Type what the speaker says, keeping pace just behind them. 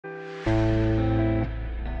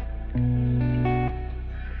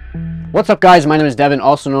What's up, guys? My name is Devin,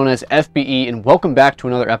 also known as FBE, and welcome back to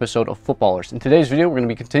another episode of Footballrs. In today's video, we're going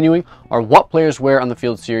to be continuing our What Players Wear on the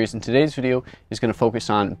Field series, and today's video is going to focus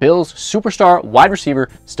on Bills superstar wide receiver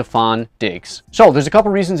Stefon Diggs. So there's a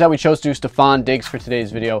couple reasons that we chose to do Stefon Diggs for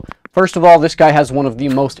today's video. First of all, this guy has one of the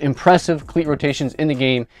most impressive cleat rotations in the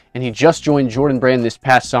game, and he just joined Jordan Brand this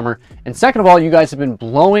past summer. And second of all, you guys have been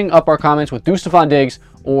blowing up our comments with Do Stefon Diggs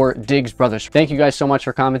or Diggs Brothers. Thank you guys so much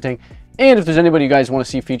for commenting. And if there's anybody you guys want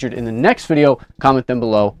to see featured in the next video, comment them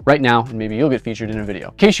below right now, and maybe you'll get featured in a video.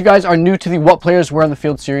 In case you guys are new to the What Players Wear on the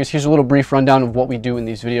Field series, here's a little brief rundown of what we do in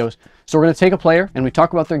these videos. So we're going to take a player and we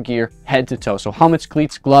talk about their gear head to toe. So helmets,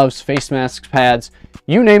 cleats, gloves, face masks, pads,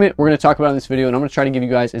 you name it, we're going to talk about in this video, and I'm going to try to give you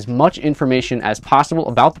guys as much information as possible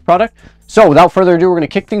about the product. So without further ado, we're going to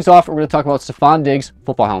kick things off. We're going to talk about Stefon Diggs'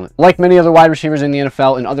 football helmet. Like many other wide receivers in the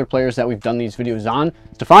NFL and other players that we've done these videos on,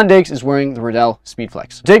 Stefon Diggs is wearing the Riddell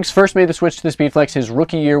Speedflex. Diggs first made the switch to the Speedflex his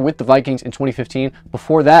rookie year with the Vikings in 2015.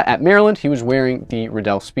 Before that, at Maryland, he was wearing the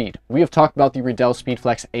Riddell Speed. We have talked about the Riddell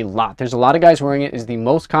Speedflex a lot. There's a lot of guys wearing it. It is the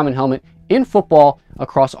most common helmet in football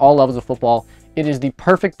across all levels of football. It is the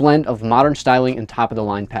perfect blend of modern styling and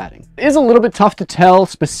top-of-the-line padding. It is a little bit tough to tell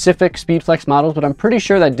specific Speedflex models, but I'm pretty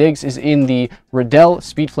sure that Diggs is in the Riddell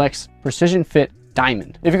Speedflex Precision Fit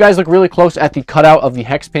Diamond. If you guys look really close at the cutout of the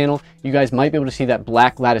hex panel, you guys might be able to see that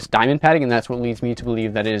black lattice diamond padding, and that's what leads me to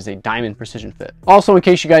believe that it is a diamond precision fit. Also, in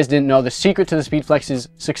case you guys didn't know, the secret to the Speedflex's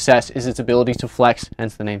success is its ability to flex,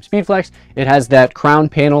 hence the name Speedflex. It has that crown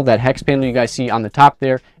panel, that hex panel you guys see on the top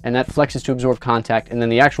there, and that flexes to absorb contact, and then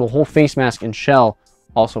the actual whole face mask and shell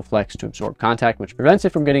also flex to absorb contact, which prevents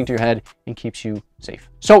it from getting to your head and keeps you safe.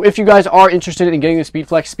 So if you guys are interested in getting the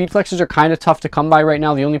Speedflexes are kind of tough to come by right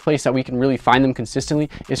now. The only place that we can really find them consistently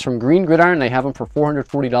is from Green Gridiron. They have them for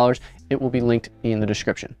 $440. It will be linked in the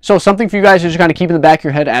description. So something for you guys to just kind of keep in the back of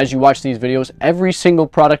your head as you watch these videos. Every single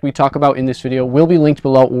product we talk about in this video will be linked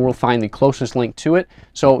below, or we'll find the closest link to it.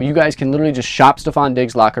 So you guys can literally just shop Stefon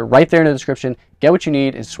Diggs locker right there in the description, get what you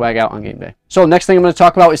need, and swag out on game day. So next thing I'm going to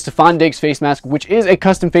talk about is Stefon Diggs face mask, which is a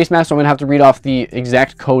custom face mask. So I'm going to have to read off the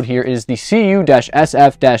exact code here. It is the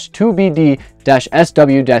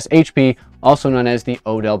CU-SF-2BD-SW-HP, also known as the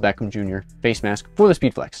Odell Beckham Jr. face mask for the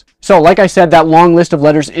Speedflex. So like I said, that long list of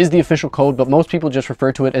letters is the official code, but most people just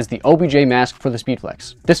refer to it as the OBJ mask for the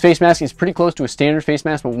Speedflex. This face mask is pretty close to a standard face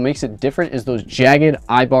mask, but what makes it different is those jagged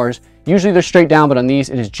eye bars. Usually they're straight down, but on these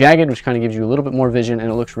it is jagged, which kind of gives you a little bit more vision, and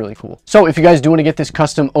it looks really cool. So if you guys do want to get this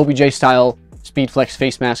custom OBJ style Speedflex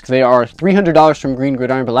face mask, they are $300 from Green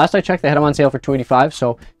Gridiron, but last I checked they had them on sale for $285,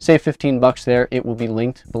 so save 15 bucks there. It will be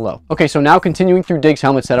linked below. Okay, so now continuing through Diggs'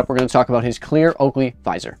 helmet setup, we're going to talk about his clear Oakley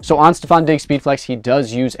visor. So on Stefon Diggs Speedflex, he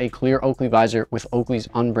does use a clear Oakley visor with Oakley's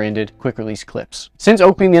unbranded quick release clips. Since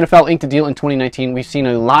Oakley and the NFL inked a deal in 2019, we've seen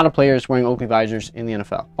a lot of players wearing Oakley visors in the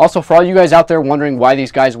NFL. Also, for all you guys out there wondering why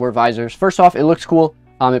these guys wear visors, first off, it looks cool.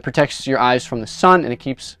 It protects your eyes from the sun, and it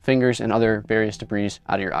keeps fingers and other various debris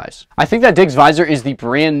out of your eyes. I think that Diggs visor is the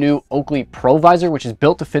brand new Oakley Pro visor, which is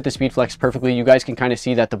built to fit the Speedflex perfectly. You guys can kind of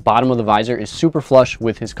see that the bottom of the visor is super flush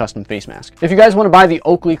with his custom face mask. If you guys want to buy the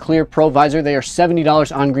Oakley Clear Pro visor, they are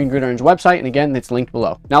 $70 on Green Gridiron's website, and again, it's linked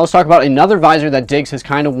below. Now let's talk about another visor that Diggs has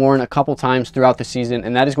kind of worn a couple times throughout the season,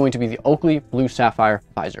 and that is going to be the Oakley Blue Sapphire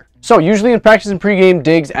visor. So usually in practice and pregame,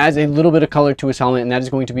 Diggs adds a little bit of color to his helmet, and that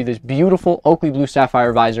is going to be this beautiful Oakley Blue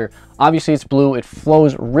Sapphire visor. Obviously it's blue, it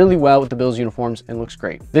flows really well with the Bills uniforms and looks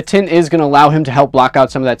great. The tint is going to allow him to help block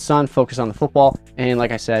out some of that sun, focus on the football, and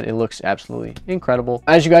like I said, it looks absolutely incredible.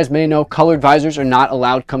 As you guys may know, colored visors are not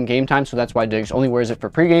allowed come game time, so that's why Diggs only wears it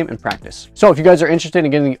for pregame and practice. So if you guys are interested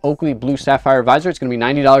in getting the Oakley Blue Sapphire visor, it's going to be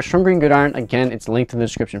 $90 from Green Gridiron. Again, it's linked in the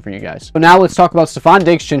description for you guys. So now let's talk about Stefon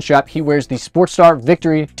Diggs' chin strap. He wears the Sportstar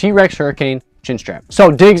Victory T-Rex Hurricane chin strap.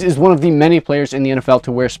 So Diggs is one of the many players in the NFL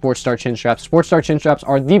to wear Sportstar chin straps. Sportstar chin straps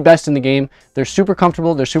are the best in the game. They're super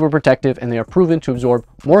comfortable, they're super protective, and they are proven to absorb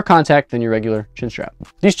more contact than your regular chin strap.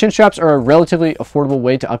 These chin straps are a relatively affordable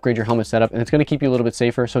way to upgrade your helmet setup, and it's going to keep you a little bit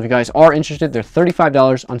safer. So if you guys are interested, they're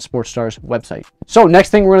 $35 on Sportstar's website. So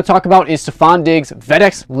next thing we're going to talk about is Stefon Diggs'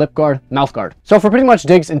 Vettex Lip Guard Mouthguard. So for pretty much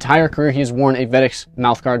Diggs' entire career, he has worn a Vettex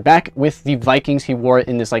mouthguard. Back with the Vikings, he wore it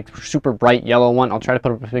in this like super bright yellow one. I'll try to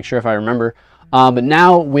put up a picture if I remember. But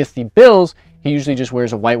now with the Bills, he usually just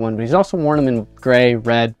wears a white one, but he's also worn them in gray,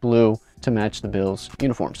 red, blue to match the Bills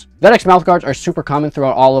uniforms. Vettex mouthguards are super common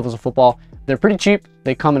throughout all levels of football. They're pretty cheap.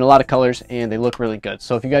 They come in a lot of colors and they look really good.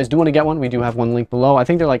 So if you guys do want to get one, we do have one link below. I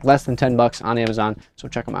think they're like less than 10 bucks on Amazon, so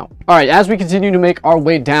check them out. All right, as we continue to make our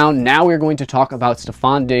way down, now we're going to talk about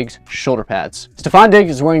Stefon Diggs shoulder pads. Stefon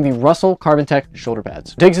Diggs is wearing the Russell Carbontek shoulder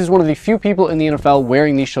pads. Diggs is one of the few people in the NFL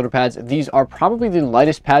wearing these shoulder pads. These are probably the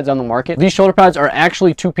lightest pads on the market. These shoulder pads are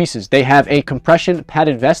actually two pieces. They have a compression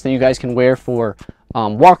padded vest that you guys can wear for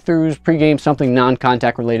walkthroughs, pregame, something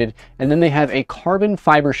non-contact related, and then they have a carbon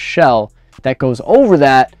fiber shell that goes over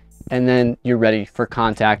that, and then you're ready for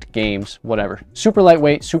contact, games, whatever. Super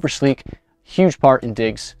lightweight, super sleek, huge part in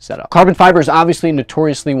Diggs' setup. Carbon fiber is obviously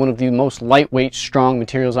notoriously one of the most lightweight, strong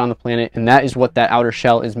materials on the planet, and that is what that outer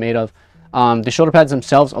shell is made of. The shoulder pads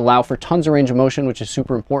themselves allow for tons of range of motion, which is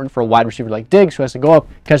super important for a wide receiver like Diggs, who has to go up,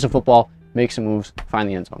 catch the football, make some moves, find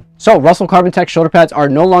the end zone. So Russell Carbontek shoulder pads are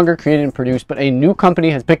no longer created and produced, but a new company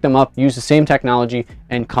has picked them up, used the same technology,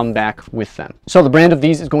 and come back with them. So the brand of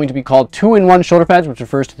these is going to be called 2-in-1 shoulder pads, which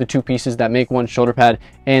refers to the two pieces that make one shoulder pad,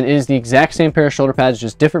 and it is the exact same pair of shoulder pads,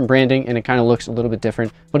 just different branding, and it kind of looks a little bit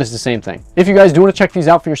different, but it's the same thing. If you guys do want to check these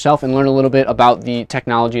out for yourself and learn a little bit about the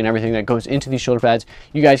technology and everything that goes into these shoulder pads,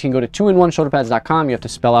 you guys can go to 2in1shoulderpads.com. You have to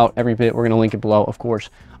spell out every bit. We're going to link it below, of course.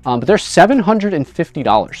 But they're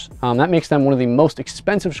 $750. That makes them one of the most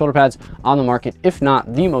expensive shoulder pads on the market, if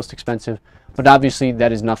not the most expensive. But obviously,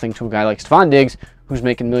 that is nothing to a guy like Stefon Diggs, who's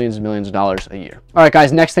making millions and millions of dollars a year. All right,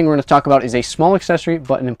 guys, next thing we're going to talk about is a small accessory,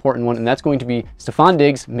 but an important one, and that's going to be Stefon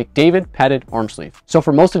Diggs' McDavid padded arm sleeve. So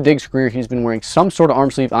for most of Diggs' career, he's been wearing some sort of arm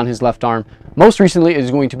sleeve on his left arm. Most recently, it is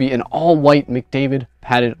going to be an all-white McDavid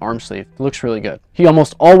padded arm sleeve. It looks really good. He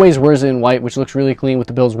almost always wears it in white, which looks really clean with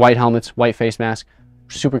the Bills' white helmets, white face mask.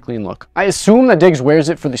 Super clean look. I assume that Diggs wears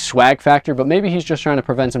it for the swag factor, but maybe he's just trying to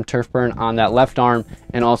prevent some turf burn on that left arm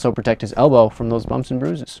and also protect his elbow from those bumps and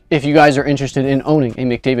bruises. If you guys are interested in owning a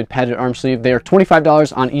McDavid padded arm sleeve, they are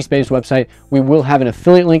 $25 on Eastbay's website. We will have an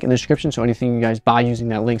affiliate link in the description, so anything you guys buy using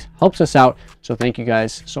that link helps us out. So thank you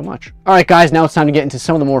guys so much. All right, guys, now it's time to get into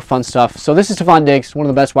some of the more fun stuff. So this is Stefon Diggs, one of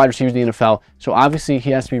the best wide receivers in the NFL. So obviously he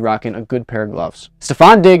has to be rocking a good pair of gloves.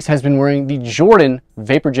 Stefon Diggs has been wearing the Jordan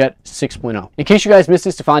VaporJet 6.0. In case you guys missed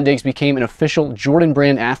it, Stefon Diggs became an official Jordan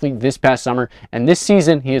brand athlete this past summer, and this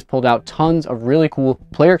season he has pulled out tons of really cool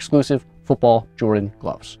player exclusive football Jordan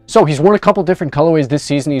gloves. So he's worn a couple different colorways this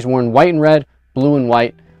season. He's worn white and red, blue and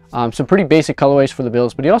white, some pretty basic colorways for the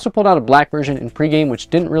Bills, but he also pulled out a black version in pregame, which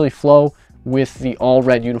didn't really flow with the all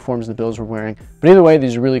red uniforms the Bills were wearing. But either way,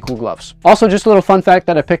 these are really cool gloves. Also, just a little fun fact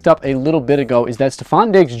that I picked up a little bit ago is that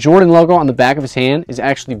Stefon Diggs' Jordan logo on the back of his hand is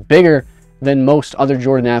actually bigger than most other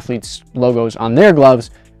Jordan athletes' logos on their gloves,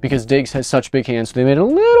 because Diggs has such big hands, so they made it a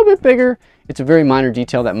little bit bigger. It's a very minor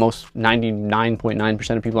detail that most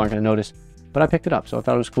 99.9% of people aren't going to notice, but I picked it up, so I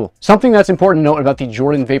thought it was cool. Something that's important to note about the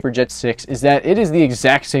Jordan VaporJet 6 is that it is the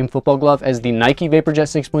exact same football glove as the Nike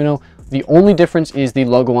VaporJet 6.0. The only difference is the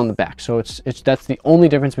logo on the back, so that's the only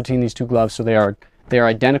difference between these two gloves. So they are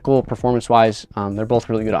identical performance-wise. They're both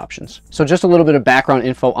really good options. So just a little bit of background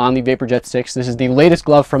info on the VaporJet 6. This is the latest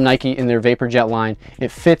glove from Nike in their VaporJet line.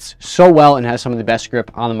 It fits so well and has some of the best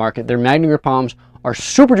grip on the market. Their Magna Grip palms are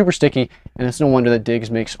super duper sticky, and it's no wonder that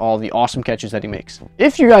Diggs makes all the awesome catches that he makes.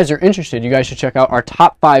 If you guys are interested, you guys should check out our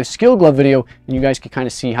top 5 skill glove video, and you guys can kind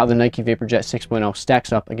of see how the Nike VaporJet 6.0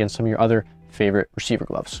 stacks up against some of your other favorite receiver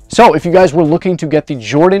gloves. So if you guys were looking to get the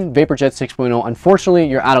Jordan VaporJet 6.0, unfortunately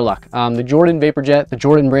you're out of luck. The Jordan VaporJet, the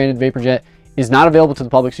Jordan branded VaporJet, is not available to the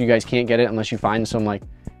public, so you guys can't get it unless you find some like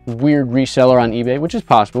weird reseller on eBay, which is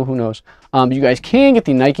possible, who knows. But you guys can get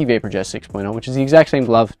the Nike VaporJet 6.0, which is the exact same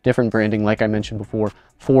glove, different branding like I mentioned before,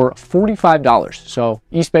 for $45. So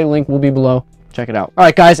Eastbay link will be below. Check it out. All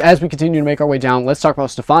right, guys, as we continue to make our way down, let's talk about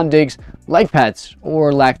Stefon Diggs' leg pads,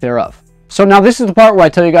 or lack thereof. So now this is the part where I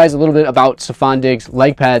tell you guys a little bit about Stefon Diggs'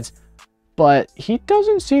 leg pads, but he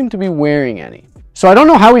doesn't seem to be wearing any. So I don't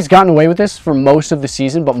know how he's gotten away with this for most of the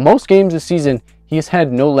season, but most games this season, he has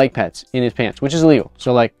had no leg pads in his pants, which is illegal.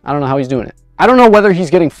 So like, I don't know how he's doing it. I don't know whether he's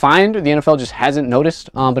getting fined or the NFL just hasn't noticed,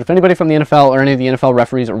 but if anybody from the NFL or any of the NFL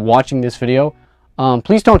referees are watching this video,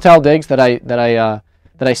 please don't tell Diggs that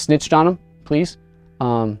I snitched on him, please.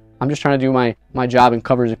 I'm just trying to do my job and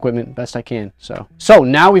cover his equipment best I can. So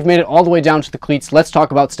now we've made it all the way down to the cleats. Let's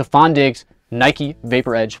talk about Stefon Diggs' Nike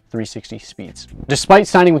Vapor Edge 360 speeds. Despite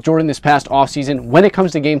signing with Jordan this past offseason, when it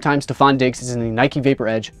comes to game time, Stefon Diggs is in the Nike Vapor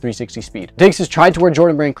Edge 360 speed. Diggs has tried to wear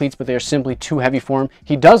Jordan brand cleats, but they are simply too heavy for him.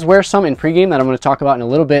 He does wear some in pregame that I'm going to talk about in a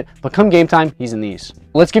little bit, but come game time, he's in these.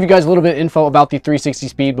 Let's give you guys a little bit of info about the 360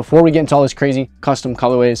 speed before we get into all this crazy custom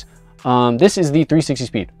colorways. This is the 360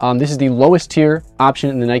 speed. This is the lowest tier option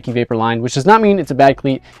in the Nike Vapor line, which does not mean it's a bad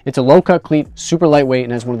cleat. It's a low cut cleat, super lightweight,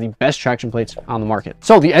 and has one of the best traction plates on the market.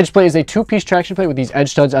 So the edge plate is a 2-piece traction plate with these edge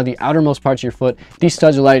studs on the outermost parts of your foot. These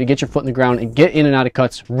studs allow you to get your foot in the ground and get in and out of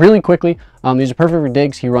cuts really quickly. These are perfect for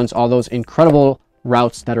Diggs. He runs all those incredible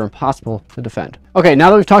routes that are impossible to defend. Okay,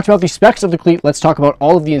 now that we've talked about the specs of the cleat, let's talk about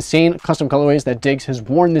all of the insane custom colorways that Diggs has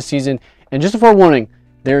worn this season. And just a forewarning,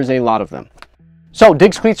 there's a lot of them. So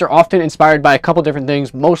Diggs cleats are often inspired by a couple different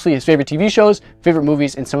things, mostly his favorite TV shows, favorite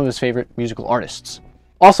movies, and some of his favorite musical artists.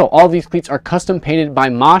 Also, all of these cleats are custom painted by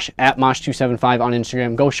Mosh at Mosh275 on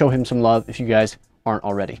Instagram. Go show him some love if you guys aren't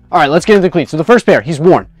already. All right, let's get into the cleats. So the first pair he's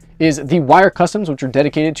worn is the Wire Customs, which are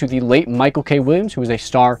dedicated to the late Michael K. Williams, who was a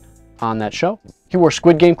star on that show. He wore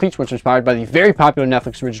Squid Game cleats, which were inspired by the very popular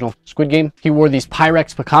Netflix original Squid Game. He wore these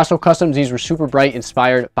Pyrex Picasso Customs. These were super bright,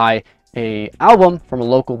 inspired by an album from a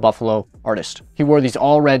local Buffalo artist. He wore these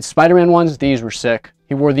all red Spider-Man ones. These were sick.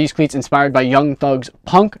 He wore these cleats inspired by Young Thug's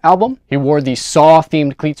Punk album. He wore the Saw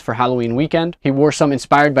themed cleats for Halloween weekend. He wore some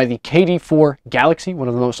inspired by the KD4 Galaxy, one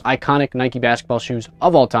of the most iconic Nike basketball shoes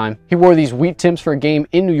of all time. He wore these Wheat Tims for a game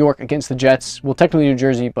in New York against the Jets. Well, technically New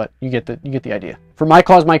Jersey, but you get the idea. For My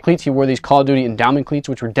Cause, My Cleats, he wore these Call of Duty endowment cleats,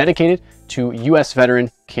 which were dedicated to U.S.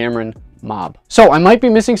 veteran Cameron Mob. So I might be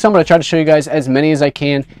missing some, but I try to show you guys as many as I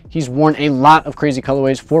can. He's worn a lot of crazy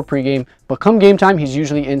colorways for pregame, but come game time, he's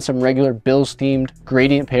usually in some regular Bills themed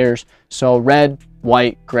gradient pairs. So red,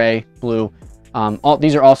 white, gray, blue.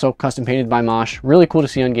 These are also custom painted by Mosh. Really cool to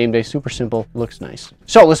see on game day. Super simple. Looks nice.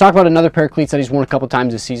 So let's talk about another pair of cleats that he's worn a couple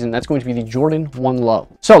times this season. That's going to be the Jordan 1 Low.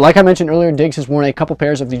 So like I mentioned earlier, Diggs has worn a couple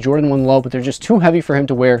pairs of the Jordan 1 Low, but they're just too heavy for him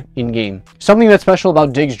to wear in game. Something that's special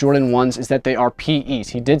about Diggs Jordan 1s is that they are PEs.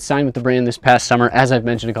 He did sign with the brand this past summer, as I've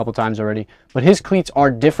mentioned a couple times already, but his cleats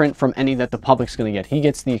are different from any that the public's going to get. He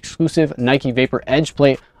gets the exclusive Nike Vapor Edge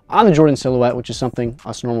plate on the Jordan silhouette, which is something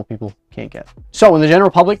us normal people can't get. So when the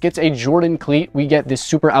general public gets a Jordan cleat, we get this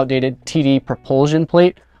super outdated TD propulsion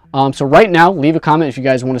plate. So right now, leave a comment if you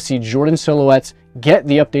guys want to see Jordan silhouettes get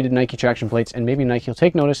the updated Nike traction plates, and maybe Nike will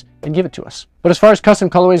take notice and give it to us. But as far as custom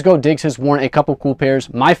colorways go, Diggs has worn a couple cool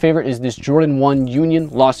pairs. My favorite is this Jordan 1 Union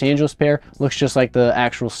Los Angeles pair. Looks just like the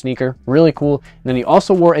actual sneaker. Really cool. And then he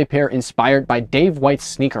also wore a pair inspired by Dave White's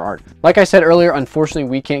sneaker art. Like I said earlier, unfortunately,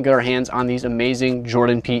 we can't get our hands on these amazing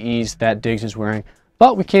Jordan PEs that Diggs is wearing,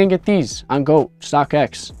 but we can get these on GOAT,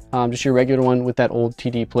 StockX. Just your regular one with that old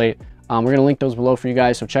TD plate. We're going to link those below for you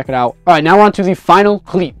guys, so check it out. All right, now on to the final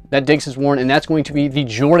cleat that Diggs has worn, and that's going to be the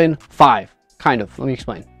Jordan 5. Kind of. Let me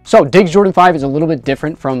explain. So Diggs Jordan 5 is a little bit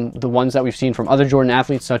different from the ones that we've seen from other Jordan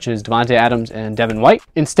athletes, such as Devontae Adams and Devin White.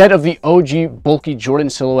 Instead of the OG bulky Jordan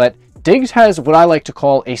silhouette, Diggs has what I like to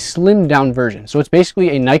call a slimmed down version. So it's basically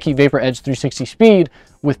a Nike Vapor Edge 360 Speed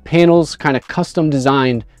with panels kind of custom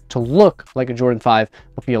designed to look like a Jordan 5,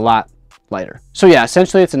 but be a lot lighter. So yeah,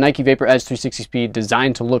 essentially it's a Nike Vapor Edge 360 Speed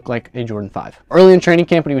designed to look like a Jordan 5. Early in training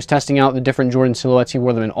camp when he was testing out the different Jordan silhouettes, he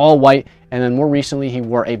wore them in all white, and then more recently he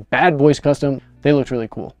wore a Bad Boys custom. They looked really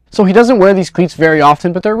cool. So he doesn't wear these cleats very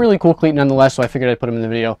often, but they're a really cool cleat nonetheless, so I figured I'd put them in the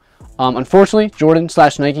video. Unfortunately,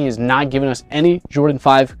 Jordan/Nike has not given us any Jordan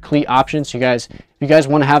 5 cleat options. So if you guys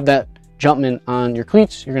want to have that Jumpman on your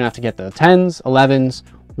cleats, you're gonna have to get the 10s, 11s,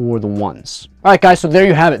 or the 1s. All right, guys, so there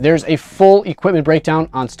you have it. There's a full equipment breakdown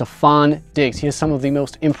on Stefon Diggs. He has some of the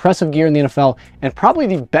most impressive gear in the NFL and probably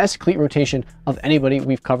the best cleat rotation of anybody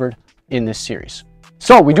we've covered in this series.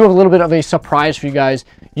 So we do have a little bit of a surprise for you guys.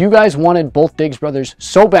 You guys wanted both Diggs brothers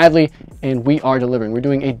so badly, and we are delivering. We're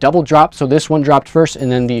doing a double drop, so this one dropped first,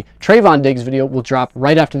 and then the Trayvon Diggs video will drop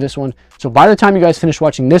right after this one. So by the time you guys finish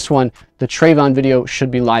watching this one, the Trayvon video should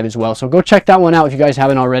be live as well. So go check that one out if you guys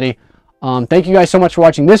haven't already. Thank you guys so much for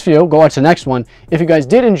watching this video. Go watch the next one. If you guys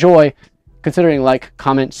did enjoy, considering like,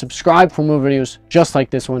 comment, subscribe for more videos just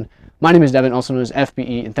like this one. My name is Devin, also known as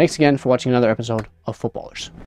FBE, and thanks again for watching another episode of Footballrs.